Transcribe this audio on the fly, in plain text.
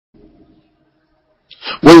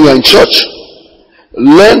When you are in church,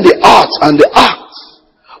 learn the art and the act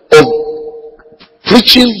of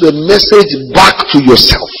preaching the message back to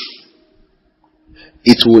yourself.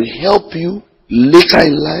 It will help you later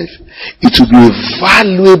in life. It will be a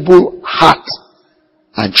valuable heart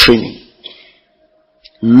and training.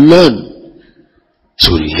 Learn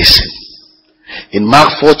to listen. In Mark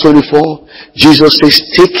 4:24, Jesus says,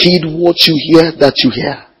 take heed what you hear that you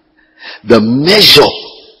hear. The measure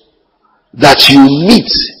that you meet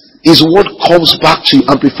is what comes back to you.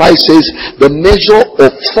 Amplified says, the measure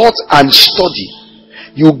of thought and study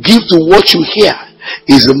you give to what you hear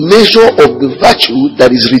is the measure of the virtue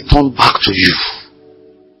that is returned back to you.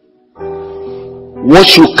 What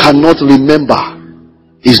you cannot remember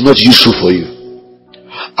is not useful for you.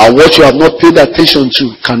 And what you have not paid attention to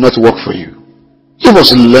cannot work for you. You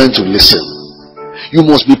must learn to listen. You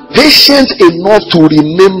must be patient enough to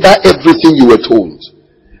remember everything you were told.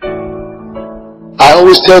 I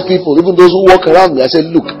always tell people, even those who walk around me, I say,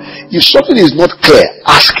 look, if something is not clear,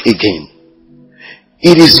 ask again.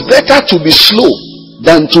 It is better to be slow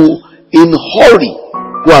than to, in hurry,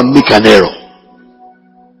 go and make an error.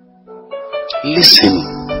 Listen.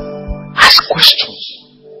 Ask questions.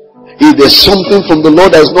 If there's something from the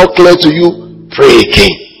Lord that is not clear to you, pray again.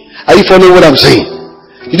 Are you following what I'm saying?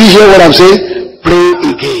 Did you hear what I'm saying? Pray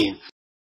again.